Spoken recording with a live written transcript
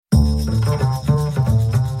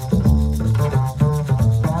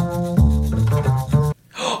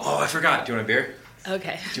forgot. Do you want a beer?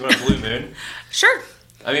 Okay. Do you want a Blue Moon? Sure.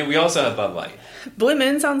 I mean, we also have Bud Light. Blue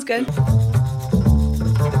Moon sounds good.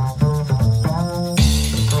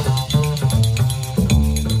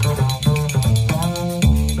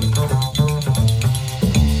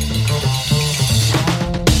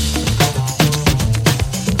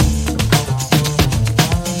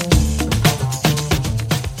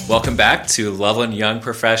 Welcome back to Loveland Young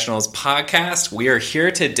Professionals podcast. We are here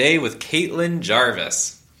today with Caitlin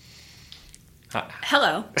Jarvis.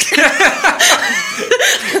 Hello.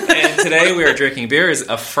 And today we are drinking beer. It's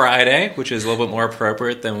a Friday, which is a little bit more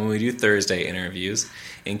appropriate than when we do Thursday interviews.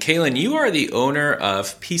 And Caitlin, you are the owner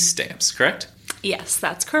of Peace Stamps, correct? Yes,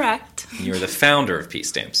 that's correct. And you're the founder of Peace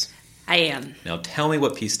Stamps. I am. Now tell me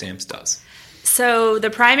what Peace Stamps does. So the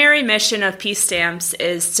primary mission of Peace Stamps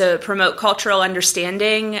is to promote cultural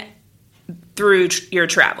understanding through your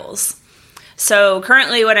travels. So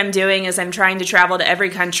currently what I'm doing is I'm trying to travel to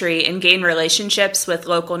every country and gain relationships with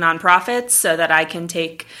local nonprofits so that I can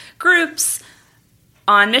take groups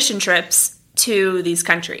on mission trips to these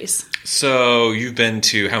countries. So you've been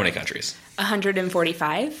to how many countries?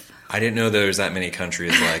 145. I didn't know there was that many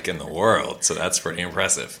countries like in the world, so that's pretty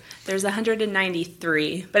impressive. There's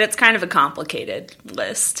 193, but it's kind of a complicated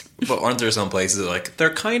list. But aren't there some places that, like,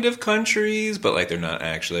 they're kind of countries, but like they're not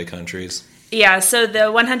actually countries? Yeah, so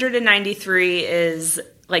the 193 is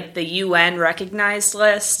like the UN recognized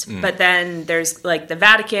list, but then there's like the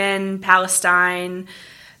Vatican, Palestine,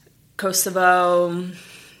 Kosovo,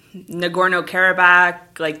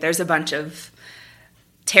 Nagorno-Karabakh, like there's a bunch of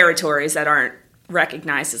territories that aren't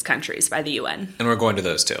recognized as countries by the UN. And we're going to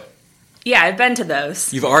those too. Yeah, I've been to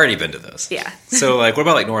those. You've already been to those. Yeah. So, like, what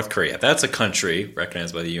about, like, North Korea? That's a country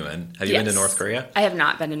recognized by the UN. Have you been to North Korea? I have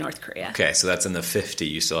not been to North Korea. Okay, so that's in the 50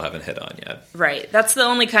 you still haven't hit on yet. Right. That's the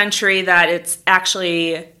only country that it's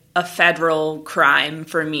actually a federal crime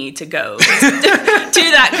for me to go to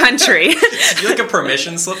that country. Do you like a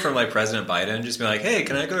permission slip from, like, President Biden? Just be like, hey,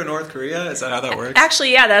 can I go to North Korea? Is that how that works?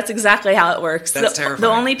 Actually, yeah, that's exactly how it works. That's terrifying. The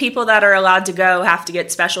only people that are allowed to go have to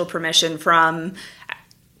get special permission from,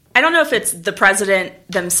 I don't know if it's the president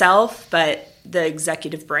themselves, but the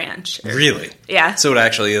executive branch. Really? Yeah. So it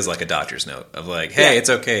actually is like a doctor's note of like, hey, it's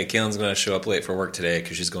okay. Caitlin's going to show up late for work today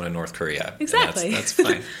because she's going to North Korea. Exactly. That's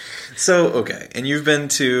fine. So, okay. And you've been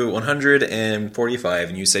to 145,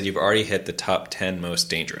 and you said you've already hit the top 10 most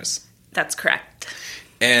dangerous. That's correct.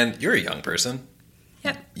 And you're a young person.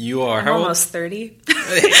 Yep. You are I'm how old? almost 30.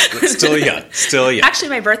 Still young. Still young. Actually,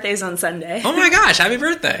 my birthday's on Sunday. Oh my gosh, happy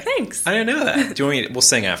birthday. Thanks. I didn't know that. Do you want me to, we'll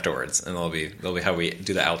sing afterwards, and that'll be how we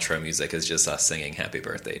do the outro music is just us singing happy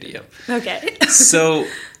birthday to you. Okay. So,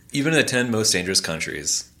 you've been to the 10 most dangerous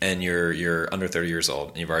countries, and you're under 30 years old,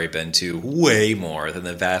 and you've already been to way more than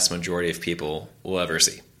the vast majority of people will ever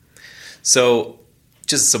see. So,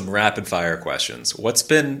 just some rapid fire questions. What's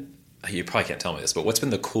been, you probably can't tell me this, but what's been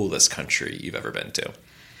the coolest country you've ever been to?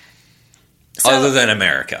 Other than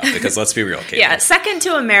America, because let's be real, Caitlin. Yeah, second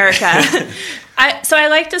to America. I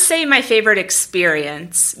like to say my favorite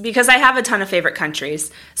experience, because I have a ton of favorite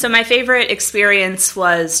countries. So my favorite experience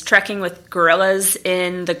was trekking with gorillas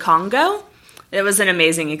in the Congo. It was an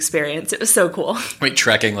amazing experience. It was so cool. Wait,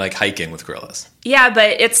 trekking, like hiking with gorillas? Yeah,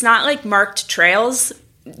 but it's not like marked trails.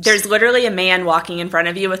 There's literally a man walking in front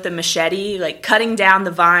of you with a machete, like cutting down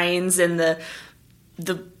the vines and the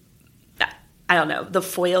I don't know, the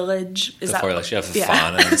foliage. Is the foliage, you have the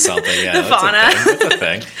fauna and something. Yeah, the fauna. That's a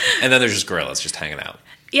thing. And then there's just gorillas just hanging out.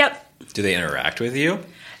 Yep. Do they interact with you?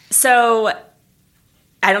 So,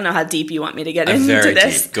 I don't know how deep you want me to get into very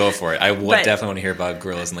this. Deep. Go for it. I definitely want to hear about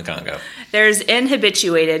gorillas in the Congo. There's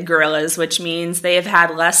inhabituated gorillas, which means they have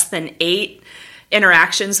had less than 8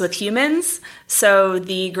 interactions with humans. So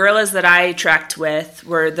the gorillas that I trekked with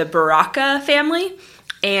were the Baraka family,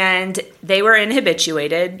 and they were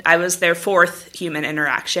inhabituated. I was their 4th human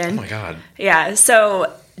interaction. Oh my God. Yeah,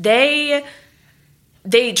 so they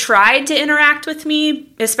tried to interact with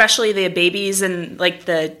me, especially the babies and like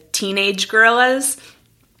the teenage gorillas.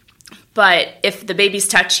 But if the babies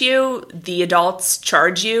touch you, the adults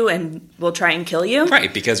charge you and will try and kill you.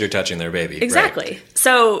 Right, because you're touching their baby. Exactly. Right.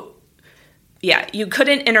 So, yeah, you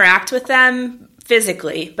couldn't interact with them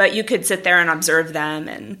physically, but you could sit there and observe them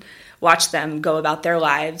and watch them go about their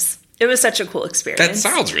lives. It was such a cool experience. That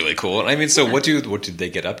sounds really cool. I mean, so what did they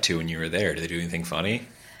get up to when you were there? Did they do anything funny?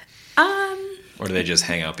 Or did they just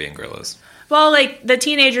hang out being gorillas? Well, like, the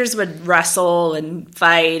teenagers would wrestle and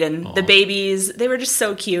fight, and the babies, they were just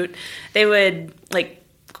so cute. They would, like,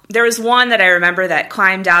 there was one that I remember that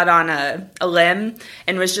climbed out on a limb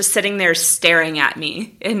and was just sitting there staring at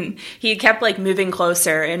me. And he kept like moving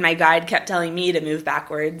closer, and my guide kept telling me to move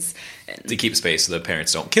backwards. To keep space so the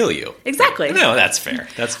parents don't kill you. Exactly. No, that's fair.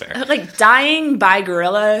 That's fair. Like dying by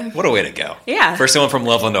gorilla. What a way to go. Yeah. For someone from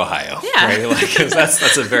Loveland, Ohio. Yeah. Right? Like, 'cause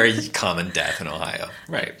that's a very common death in Ohio.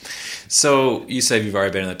 Right. So you said you've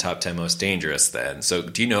already been in the top 10 most dangerous then. So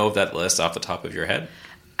do you know that list off the top of your head?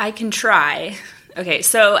 I can try. Okay,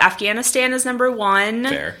 so Afghanistan is number 1.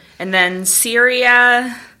 Fair. And then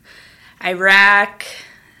Syria, Iraq,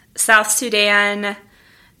 South Sudan,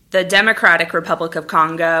 the Democratic Republic of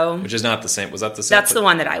Congo. Which is not the same. Was that the same? That's the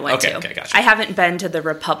one that I went to. Okay, gotcha. I haven't been to the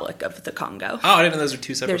Republic of the Congo. Oh, I didn't know those are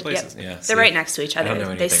two separate places. Yep. Yeah, They're right next to each other. don't know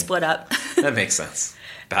They anything. split up. That makes sense.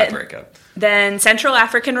 Bad breakup. Then Central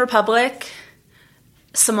African Republic,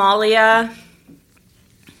 Somalia,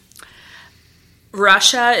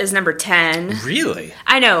 Russia is number 10. Really?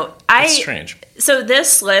 I know. That's strange. So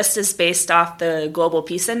this list is based off the Global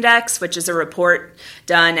Peace Index, which is a report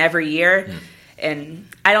done every year. And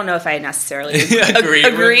I don't know if I necessarily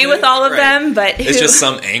agree with all of them, but it's just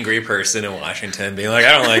some angry person in Washington being like,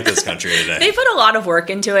 I don't like this country today. They put a lot of work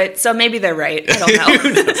into it, so maybe they're right. I don't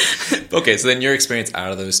know. Okay, so then your experience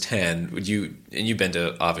out of those 10, and you've been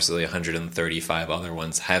to obviously 135 other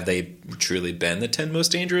ones, have they truly been the 10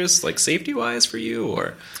 most dangerous, like safety-wise for you,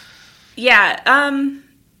 or? Yeah,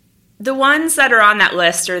 the ones that are on that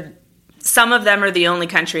list are, some of them are the only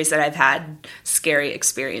countries that I've had scary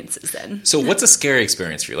experiences in. So what's a scary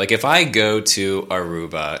experience for you? Like if I go to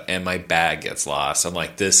Aruba and my bag gets lost, I'm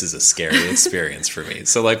like, this is a scary experience for me.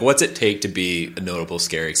 So like what's it take to be a notable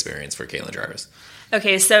scary experience for Caitlin Jarvis?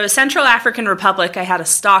 Okay, so Central African Republic, I had a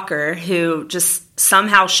stalker who just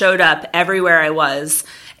somehow showed up everywhere I was,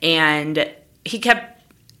 and he kept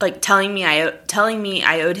like telling me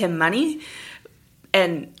I owed him money.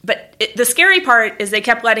 But the scary part is they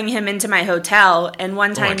kept letting him into my hotel, and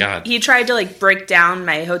one time he tried to like break down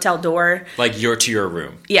my hotel door. Like to your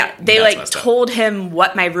room. Yeah, they like told him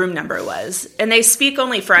what my room number was, and they speak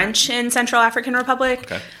only French in Central African Republic.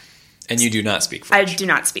 Okay. And you do not speak French. I do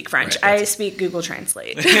not speak French. Right, I speak Google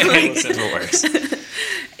Translate. Listen to worse.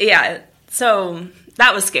 Yeah, so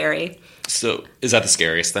that was scary. So is that the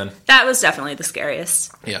scariest then? That was definitely the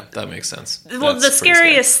scariest. Yeah, that makes sense. Well, the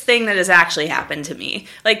scariest thing that has actually happened to me,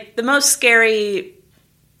 like the most scary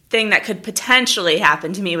thing that could potentially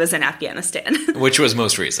happen to me was in Afghanistan. Which was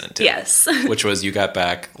most recent, too. Yes. Which was you got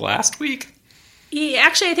back last week? Yeah,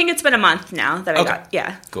 actually, I think it's been a month now that I got,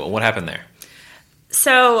 yeah. Cool. What happened there?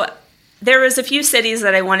 So there was a few cities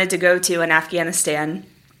that I wanted to go to in Afghanistan,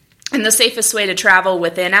 and the safest way to travel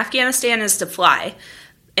within Afghanistan is to fly.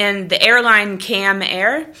 And the airline Cam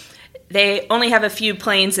Air, they only have a few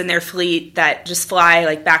planes in their fleet that just fly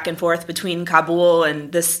like back and forth between Kabul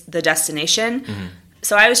and the destination. Mm-hmm.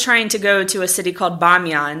 So I was trying to go to a city called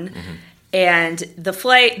Bamyan, and the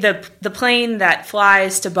plane that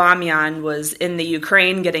flies to Bamyan was in the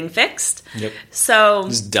Ukraine getting fixed. Yep. So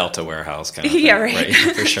this Delta warehouse kind of thing. Yeah, right.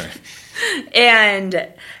 For sure. And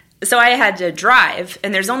so I had to drive,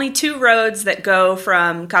 and there's only 2 roads that go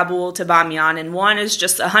from Kabul to Bamyan, and one is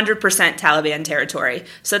just 100% Taliban territory.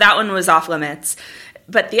 So that one was off limits.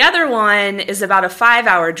 But the other one is about a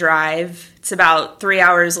 5-hour drive. It's about 3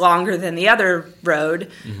 hours longer than the other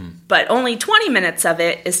road, but only 20 minutes of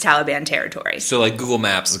it is Taliban territory. So like Google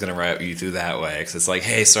Maps is going to route you through that way, because it's like,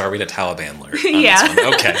 hey, so are we the Taliban alert? Yeah.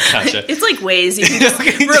 Okay, gotcha. It's like Waze. You can just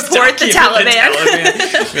report the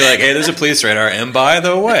Taliban. Be like, hey, there's a police radar, and by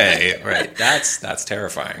the way, right, that's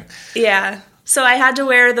terrifying. Yeah. So I had to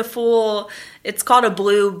wear the full, it's called a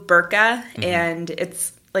blue burqa, and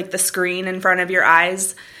it's like the screen in front of your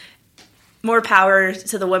eyes. More power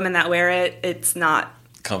to the women that wear it. It's not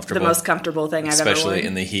the most comfortable thing I've ever worn. Especially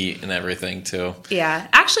in the heat and everything, too. Yeah.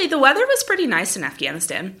 Actually, the weather was pretty nice in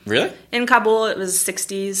Afghanistan. Really? In Kabul, it was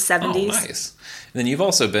 60s, 70s. Oh, nice. And then you've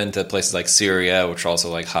also been to places like Syria, which are also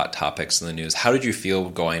like hot topics in the news. How did you feel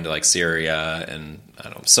going to like Syria and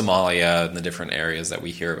Somalia and the different areas that we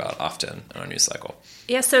hear about often on our news cycle?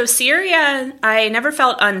 Yeah, so Syria, I never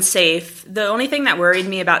felt unsafe. The only thing that worried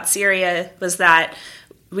me about Syria was that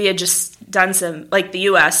we had just done the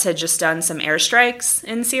U.S. had just done some airstrikes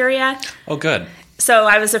in Syria. Oh, good. So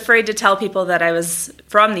I was afraid to tell people that I was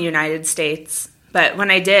from the United States. But when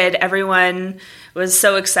I did, everyone was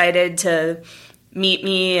so excited to meet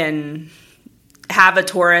me and have a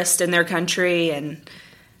tourist in their country. And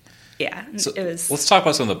yeah, so it was. Let's talk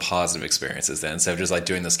about some of the positive experiences then, instead of just like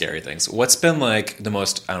doing the scary things. What's been like the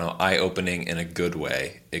most, eye-opening in a good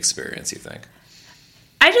way experience, you think?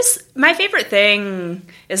 My favorite thing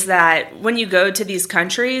is that when you go to these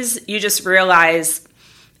countries, you just realize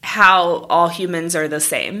how all humans are the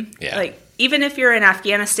same. Yeah. Like, even if you're in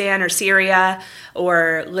Afghanistan or Syria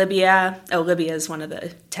or Libya. Oh, Libya is one of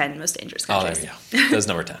the 10 most dangerous countries. Oh, there we go. That's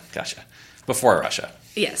number 10. Gotcha. Before Russia.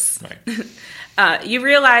 Yes. Right. You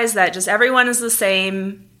realize that just everyone is the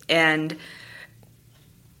same, and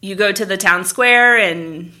you go to the town square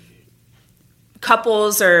and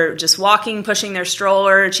couples are just walking, pushing their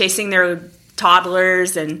stroller, chasing their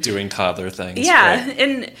toddlers, and doing toddler things. Yeah, right.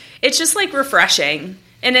 and it's just like refreshing.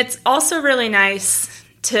 And it's also really nice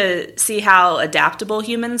to see how adaptable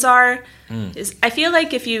humans are. I feel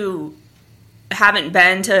like if you haven't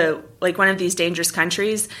been to like one of these dangerous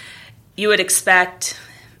countries, you would expect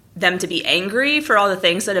them to be angry for all the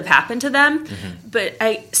things that have happened to them. But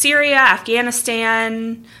Syria,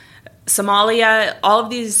 Afghanistan, Somalia, all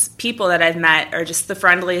of these people that I've met are just the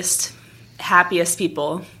friendliest, happiest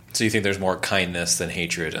people. So you think there's more kindness than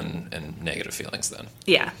hatred and negative feelings then?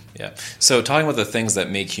 Yeah. Yeah. So talking about the things that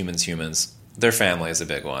make humans humans, their family is a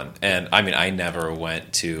big one. And I mean, I never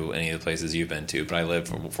went to any of the places you've been to, but I lived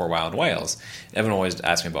for a while in Wales. Everyone always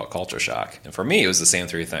asked me about culture shock. And for me, it was the same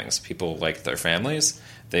three things. People liked their families,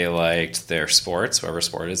 they liked their sports, whatever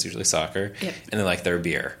sport it is, usually soccer, Yep. and they liked their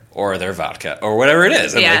beer or their vodka or whatever it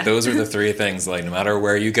is. And Yeah. like those are the three things, like no matter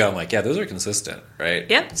where you go, I'm like, yeah, those are consistent, right?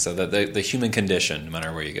 Yep. So the human condition, no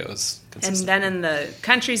matter where you go, is And consistent. then in the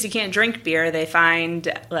countries you can't drink beer, they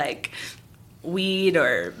find like weed,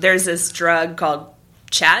 or there's this drug called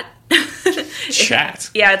chat.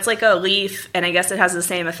 Chat. Yeah, it's like a leaf, and I guess it has the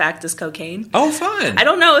same effect as cocaine. Oh, fun. I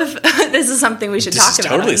don't know if this is something we should talk This is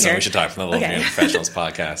about. totally on something here. we should talk from the Loving Okay. Professionals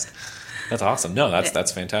podcast. That's awesome. No,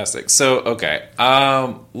 that's fantastic. So, okay.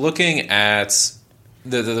 Looking at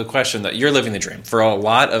the question that you're living the dream for a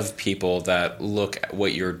lot of people that look at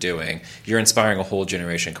what you're doing, you're inspiring a whole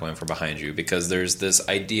generation coming from behind you, because there's this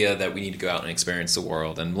idea that we need to go out and experience the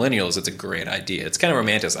world. And millennials, it's a great idea. It's kind of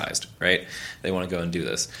romanticized, right? They want to go and do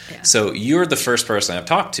this. Yeah. So you're the first person I've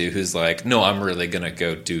talked to who's like, no, I'm really going to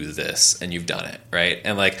go do this. And you've done it, right?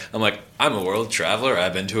 And I'm a world traveler.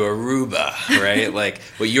 I've been to Aruba, right? Like,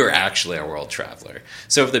 well, you're actually a world traveler.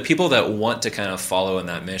 So for the people that want to kind of follow in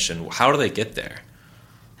that mission, how do they get there?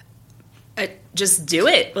 Just do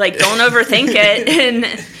it. Like, don't overthink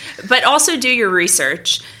it, but also do your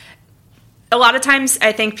research. A lot of times,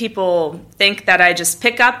 I think people think that I just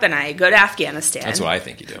pick up and I go to Afghanistan. That's what I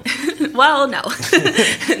think you do. Well, no.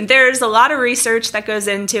 There's a lot of research that goes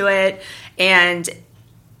into it, and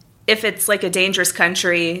if it's like a dangerous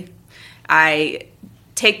country, I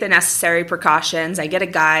take the necessary precautions. I get a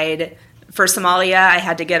guide. For Somalia, I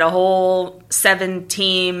had to get a whole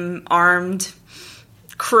 7-team armed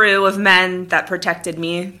crew of men that protected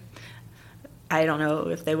me. I don't know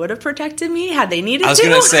if they would have protected me had they needed to. I was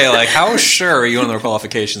going to say, like, how sure are you on their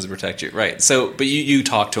qualifications to protect you? Right. So, but you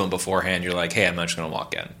talk to them beforehand. You're like, hey, I'm not just going to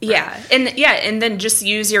walk in. Right? Yeah. And then just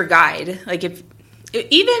use your guide. Like, even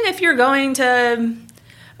if you're going to,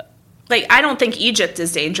 like, I don't think Egypt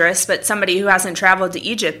is dangerous, but somebody who hasn't traveled to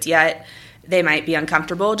Egypt yet, they might be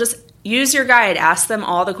uncomfortable. Just use your guide. Ask them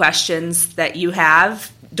all the questions that you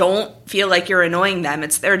have. Don't feel like you're annoying them.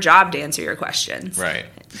 It's their job to answer your questions. Right.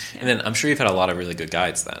 And then I'm sure you've had a lot of really good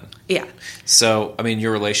guides then. Yeah. So, I mean,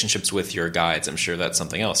 your relationships with your guides, I'm sure that's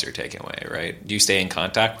something else you're taking away, right? Do you stay in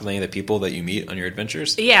contact with any of the people that you meet on your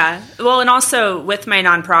adventures? Yeah. Well, and also with my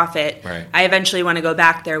nonprofit, Right. I eventually want to go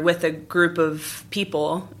back there with a group of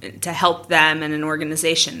people to help them and an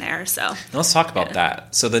organization there. So Now let's talk about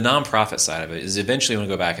that. So the nonprofit side of it is eventually you want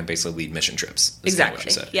to go back and basically lead mission trips. Is kind of what you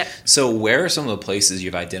Exactly. said. Yep. So where are some of the places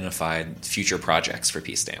you've identified future projects for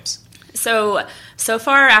Peace Stamps? So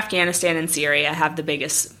far, Afghanistan and Syria have the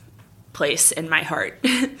biggest place in my heart.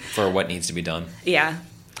 For what needs to be done? Yeah.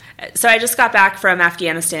 So I just got back from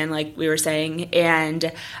Afghanistan, like we were saying,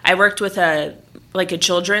 and I worked with a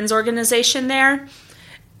children's organization there.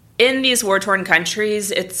 In these war-torn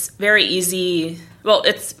countries, it's very easy. Well,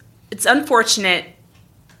 it's unfortunate,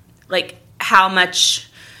 like how much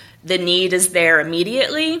the need is there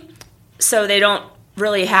immediately. So they don't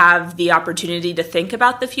really have the opportunity to think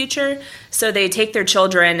about the future. So they take their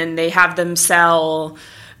children and they have them sell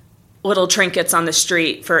little trinkets on the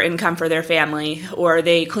street for income for their family, or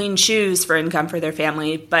they clean shoes for income for their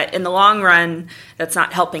family. But in the long run, that's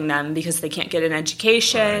not helping them because they can't get an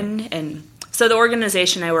education. Right. And so the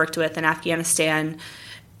organization I worked with in Afghanistan,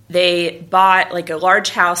 they bought like a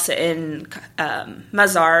large house in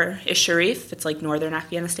Mazar-i-Sharif. It's like northern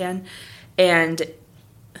Afghanistan. And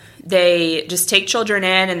they just take children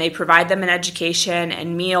in and they provide them an education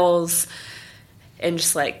and meals and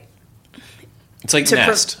just like It's like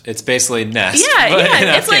Nest. It's basically Nest.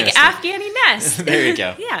 Yeah. It's like Afghani Nest. There you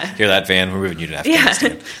go. Yeah. Hear that, Van? We're moving you to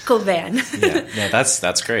Afghanistan. Yeah. Cool, Van. Yeah. No,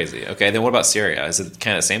 that's crazy. Okay, then what about Syria? Is it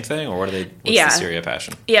kind of the same thing, or what's the Syria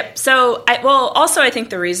passion? Yep. So, I think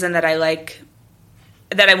the reason that I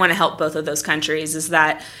want to help both of those countries is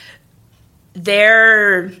that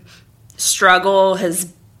their struggle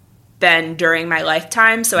has been during my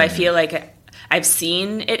lifetime. So I feel like I've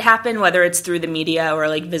seen it happen, whether it's through the media or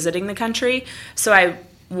like visiting the country. So I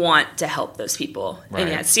want to help those people. Right. And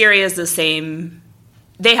yeah, Syria is the same.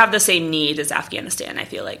 They have the same need as Afghanistan, I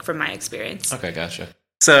feel like, from my experience. Okay, gotcha.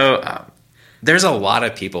 So there's a lot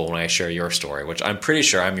of people when I share your story, which I'm pretty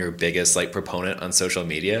sure I'm your biggest like proponent on social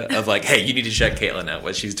media of like, hey, you need to check Caitlin out.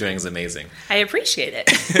 What she's doing is amazing. I appreciate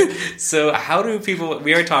it. So how do people,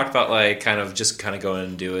 we already talked about like kind of go in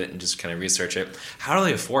and do it and just kind of research it. How do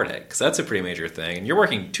they afford it? Because that's a pretty major thing. And you're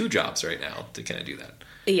working 2 jobs right now to kind of do that.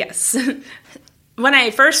 Yes. When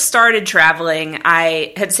I first started traveling,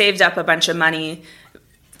 I had saved up a bunch of money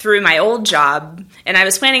through my old job, and I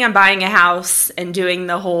was planning on buying a house and doing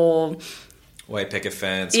the whole white picket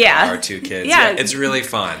fence, yeah. our 2 kids. Yeah. It's really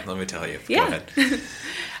fun, let me tell you. Yeah. Go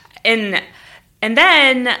ahead. And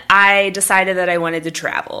then I decided that I wanted to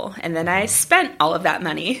travel, and then I spent all of that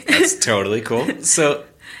money. That's totally cool. So,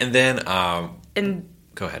 and then,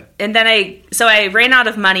 go ahead. And then I ran out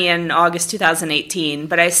of money in August 2018,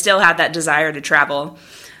 but I still had that desire to travel.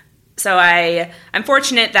 So I'm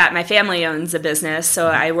fortunate that my family owns a business, so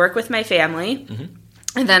I work with my family. Mm-hmm.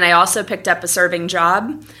 And then I also picked up a serving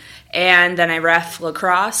job, and then I ref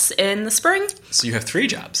lacrosse in the spring. So you have 3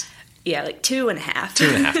 jobs. Yeah, like 2.5.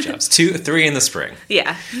 2.5 jobs. 3 in the spring.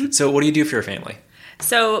 Yeah. So what do you do for your family?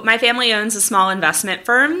 So my family owns a small investment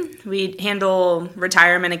firm. We handle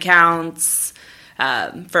retirement accounts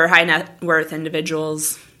for high net worth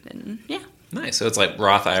individuals. And yeah. Nice. So it's like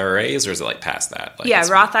Roth IRAs, or is it like past that? Like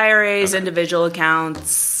Roth IRAs, okay. Individual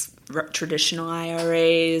accounts, traditional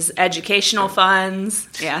IRAs, educational funds.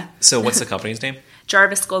 Yeah. So what's the company's name?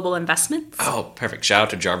 Jarvis Global Investments. Oh, perfect. Shout out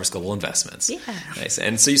to Jarvis Global Investments. Yeah. Nice.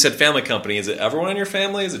 And so you said family company. Is it everyone in your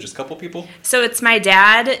family? Is it just a couple people? So it's my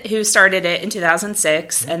dad who started it in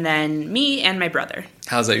 2006, and then me and my brother.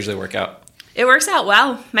 How does that usually work out? It works out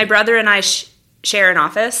well. My brother and I share an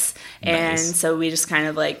office, and nice. So we just kind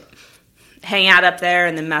of like hang out up there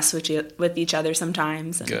and then mess with each other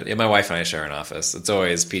sometimes. Good. Yeah, my wife and I share an office. It's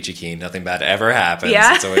always peachy keen. Nothing bad ever happens.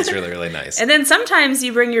 Yeah. It's always really, really nice. And then sometimes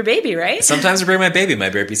you bring your baby, right? Sometimes I bring my baby. My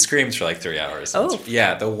baby screams for like 3 hours. Oh.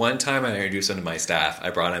 Yeah, the one time I introduced him to my staff, I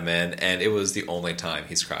brought him in, and it was the only time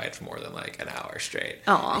he's cried for more than like an hour straight.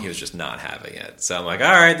 Aww. And he was just not having it. So I'm like, all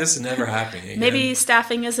right, this is never happening again. Maybe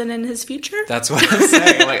staffing isn't in his future? That's what I'm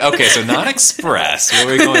saying. I'm like, okay, so not Express. What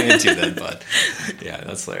are we going into then, bud? Yeah,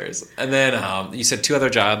 that's hilarious. And then you said 2 other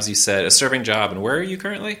jobs. You said a serving job, and where are you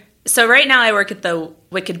currently? So right now I work at the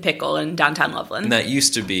Wicked Pickle in downtown Loveland. And that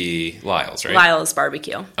used to be Lyle's, right? Lyle's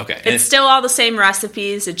Barbecue. Okay. It's still all the same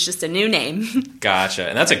recipes. It's just a new name. Gotcha.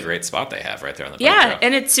 And that's a great spot they have right there on the Yeah,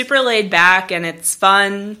 and it's super laid back, and it's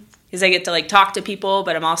fun because I get to like talk to people,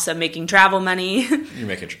 but I'm also making travel money. You're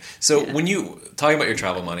making so when you talking about your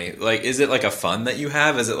travel money, like, is it like a fund that you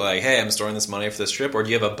have? Is it like, hey, I'm storing this money for this trip, or do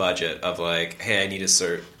you have a budget of like, hey, I need to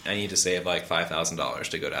save like $5,000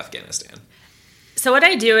 to go to Afghanistan? So what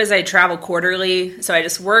I do is I travel quarterly. So I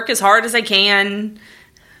just work as hard as I can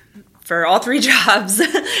for all 3 jobs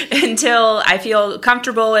until I feel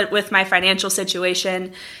comfortable with my financial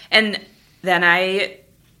situation, and then I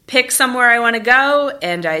pick somewhere I want to go,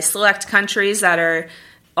 and I select countries that are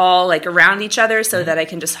all like around each other so that I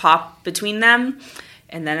can just hop between them,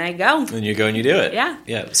 and then I go. And you go and you do it. Yeah.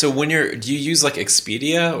 Yeah. So do you use like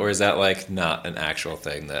Expedia, or is that like not an actual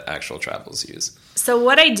thing that actual travelers use? So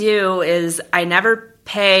what I do is I never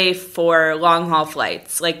pay for long haul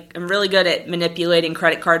flights. Like, I'm really good at manipulating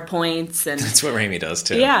credit card points, and that's what Rami does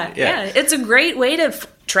too. Yeah. It's a great way to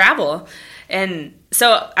travel. And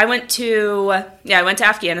so I went to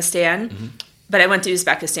Afghanistan, but I went to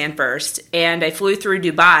Uzbekistan first, and I flew through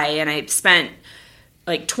Dubai, and I spent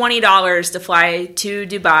like $20 to fly to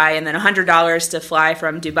Dubai, and then $100 to fly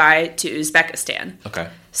from Dubai to Uzbekistan. Okay.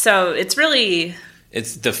 So it's really...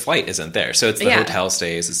 the flight isn't there, so it's the hotel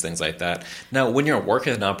stays, it's things like that. Now, when you're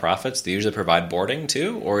working with nonprofits, do you usually provide boarding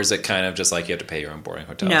too, or is it kind of just like you have to pay your own boarding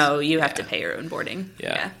hotels? No, you have to pay your own boarding.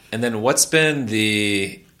 Yeah. And then what's been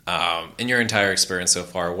in your entire experience so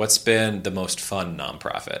far, what's been the most fun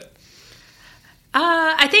nonprofit?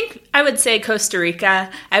 I think I would say Costa Rica.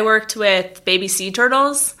 I worked with baby sea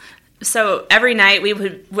turtles. So every night we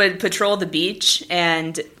would patrol the beach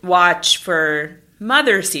and watch for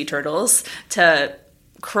mother sea turtles to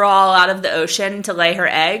crawl out of the ocean to lay her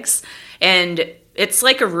eggs. And it's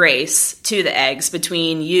like a race to the eggs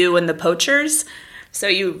between you and the poachers. So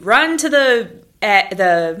you run to the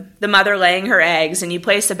mother laying her eggs, and you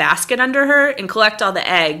place a basket under her and collect all the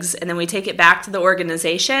eggs, and then we take it back to the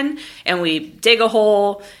organization and we dig a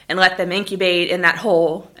hole and let them incubate in that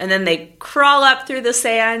hole, and then they crawl up through the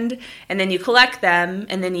sand, and then you collect them,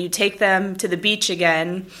 and then you take them to the beach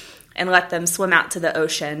again and let them swim out to the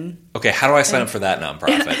ocean. Okay, how do I sign up for that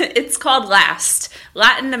nonprofit? It's called LAST,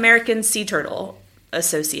 Latin American Sea Turtle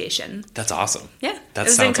Association. That's awesome. Yeah, That it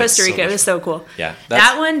was sounds in Costa like Rica. It was so cool. Yeah,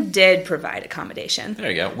 that one did provide accommodation. There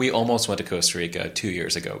you go. We almost went to Costa Rica 2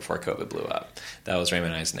 years ago before COVID blew up. That was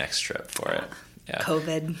Raymond and I's next trip for it. Yeah.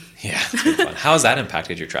 COVID. Yeah, it's been fun. How has that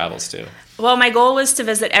impacted your travels too? Well, my goal was to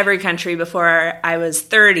visit every country before I was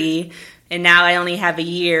 30, and now I only have a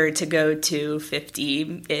year to go to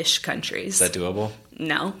 50-ish countries. Is that doable?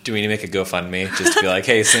 No. Do we need to make a GoFundMe just to be like,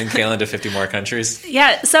 hey, send Kaylin to 50 more countries?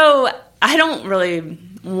 Yeah, so I don't really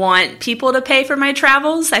want people to pay for my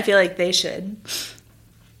travels. I feel like they should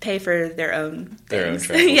pay for their own things. Their own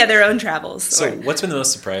travels. Yeah, their own travels. So what's been the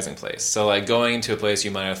most surprising place? So like going to a place you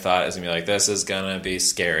might have thought is going to be like, this is going to be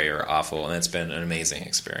scary or awful, and it's been an amazing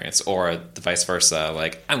experience. Or the vice versa,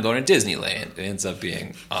 like, I'm going to Disneyland. It ends up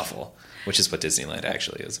being awful, which is what Disneyland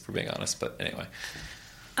actually is, if we're being honest. But anyway.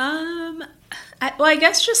 I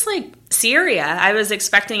guess just like Syria. I was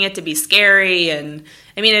expecting it to be scary, and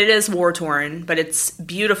I mean, it is war-torn, but it's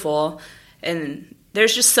beautiful, and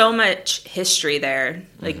there's just so much history there.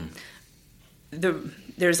 Like,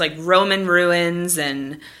 there's like Roman ruins,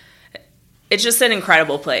 and it's just an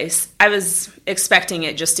incredible place. I was expecting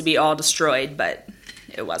it just to be all destroyed, but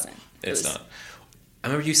it wasn't. It's not. I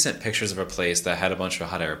remember you sent pictures of a place that had a bunch of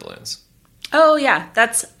hot air balloons. Oh, yeah.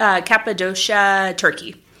 That's Cappadocia,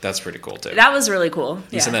 Turkey. That's pretty cool, too. That was really cool.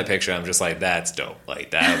 You sent that picture, I'm just like, that's dope. Like,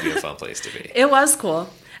 that would be a fun place to be. It was cool.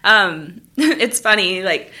 It's funny,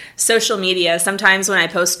 like, social media, sometimes when I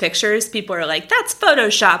post pictures, people are like, that's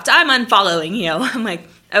photoshopped, I'm unfollowing you. I'm like,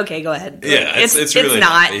 okay, go ahead. Yeah, it's really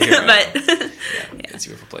not. But yeah. It's a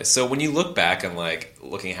beautiful place. So when you look back and, like,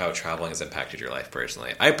 looking how traveling has impacted your life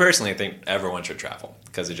personally, I personally think everyone should travel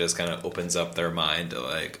because it just kind of opens up their mind to,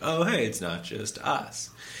 like, oh, hey, it's not just us.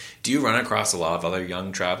 Do you run across a lot of other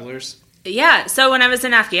young travelers? Yeah, so when I was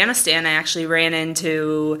in Afghanistan, I actually ran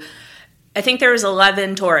into, I think there was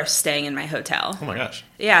 11 tourists staying in my hotel. Oh my gosh.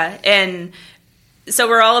 Yeah, and so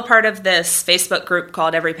we're all a part of this Facebook group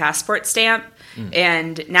called Every Passport Stamp,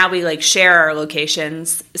 and now we like share our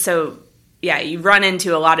locations. So yeah, you run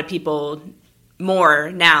into a lot of people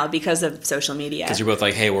more now because of social media. Because you're both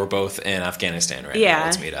like, hey, we're both in Afghanistan right now,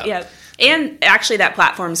 let's meet up. Yeah. And actually that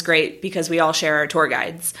platform's great because we all share our tour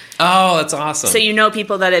guides. Oh, that's awesome. So you know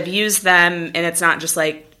people that have used them, and it's not just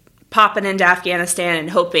like popping into Afghanistan and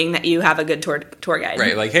hoping that you have a good tour guide.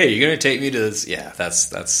 Right, like, hey, you're going to take me to this. Yeah,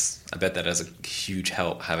 that's. I bet that has a huge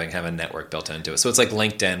help having a network built into it. So it's like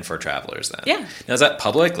LinkedIn for travelers then. Yeah. Now, is that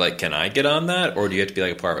public? Like, can I get on that, or do you have to be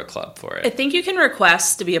like a part of a club for it? I think you can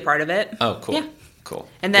request to be a part of it. Oh, cool. Yeah. Cool.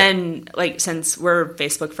 And then, like, since we're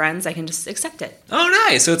Facebook friends, I can just accept it. Oh,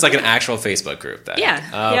 nice. So it's like an actual Facebook group then. Yeah.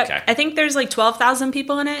 Oh, yep. okay. I think there's like 12,000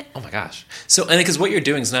 people in it. Oh my gosh. So, and because what you're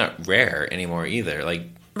doing is not rare anymore either. Like,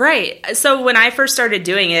 right. So when I first started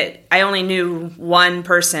doing it, I only knew one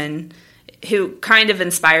person who kind of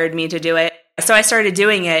inspired me to do it. So I started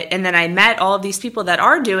doing it, and then I met all of these people that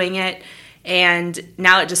are doing it, and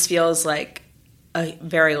now it just feels like a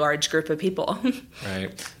very large group of people.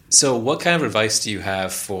 Right. So what kind of advice do you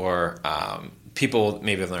have for people,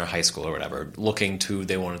 maybe if they're in high school or whatever,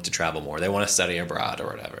 they wanted to travel more, they want to study abroad or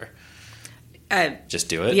whatever? Just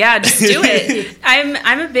do it? Yeah, just do it.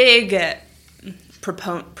 I'm a big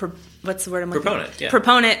what's the word I'm looking for? Proponent, yeah.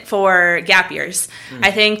 Proponent for gap years.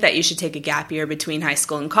 I think that you should take a gap year between high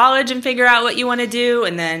school and college and figure out what you want to do,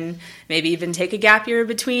 and then maybe even take a gap year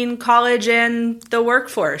between college and the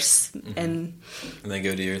workforce. And then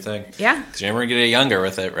go do your thing. Yeah. Because you're never going to get younger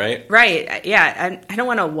with it, right? Right. Yeah. I don't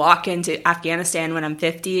want to walk into Afghanistan when I'm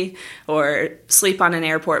 50 or sleep on an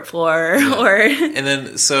airport floor. Or. And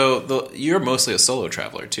then, so you're mostly a solo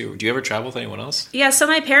traveler, too. Do you ever travel with anyone else? Yeah, so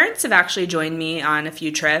my parents have actually joined me on a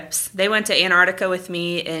few trips. They went to Antarctica with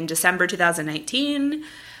me in December 2019.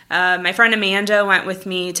 My friend Amanda went with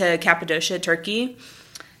me to Cappadocia, Turkey.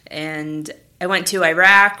 And I went to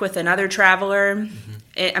Iraq with another traveler.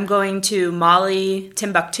 Mm-hmm. I'm going to Mali,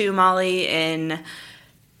 Timbuktu, Mali, in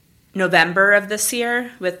November of this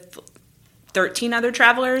year with 13 other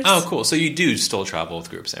travelers. Oh, cool. So you do still travel with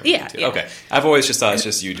groups and everything, too. Yeah. Okay. I've always just thought it's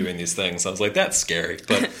just you doing these things. I was like, that's scary.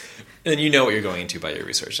 But And you know what you're going into by your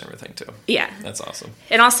research and everything, too. Yeah. That's awesome.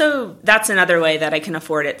 And also, that's another way that I can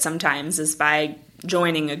afford it sometimes is by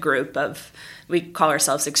joining a group of, we call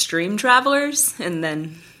ourselves extreme travelers, and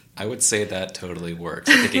then... I would say that totally works.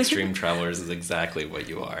 I think extreme travelers is exactly what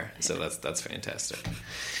you are. So that's fantastic.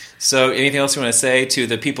 So anything else you want to say to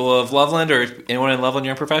the people of Loveland or anyone in Loveland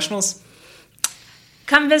Young Professionals?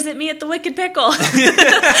 Come visit me at the Wicked Pickle.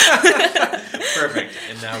 Perfect.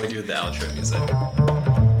 And now we do the outro music.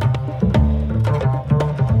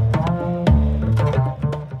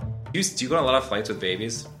 Do you go on a lot of flights with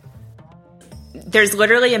babies? There's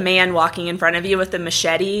literally a man walking in front of you with a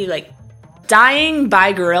machete, like, dying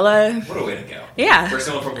by gorilla. What a way to go. Yeah. For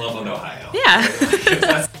someone from Loveland, Ohio. Yeah.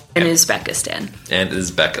 In Uzbekistan. And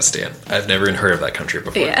Uzbekistan. I've never even heard of that country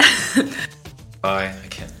before. Yeah. I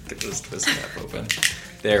can't get this twist cap open.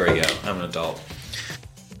 There we go. I'm an adult.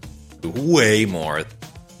 Way more.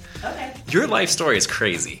 Okay. Your life story is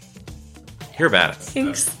crazy. You're badass.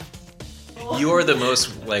 Thanks. You're the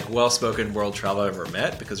most well-spoken world traveler I've ever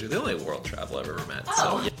met because you're the only world traveler I've ever met. Oh.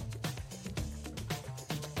 So, yeah.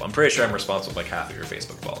 Well, I'm pretty sure I'm responsible for half of your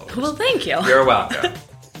Facebook followers. Well, thank you. You're welcome.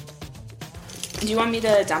 Do you want me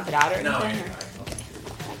to dump it out or No, anything?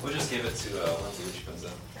 we'll just give it to Lindsay when she comes in.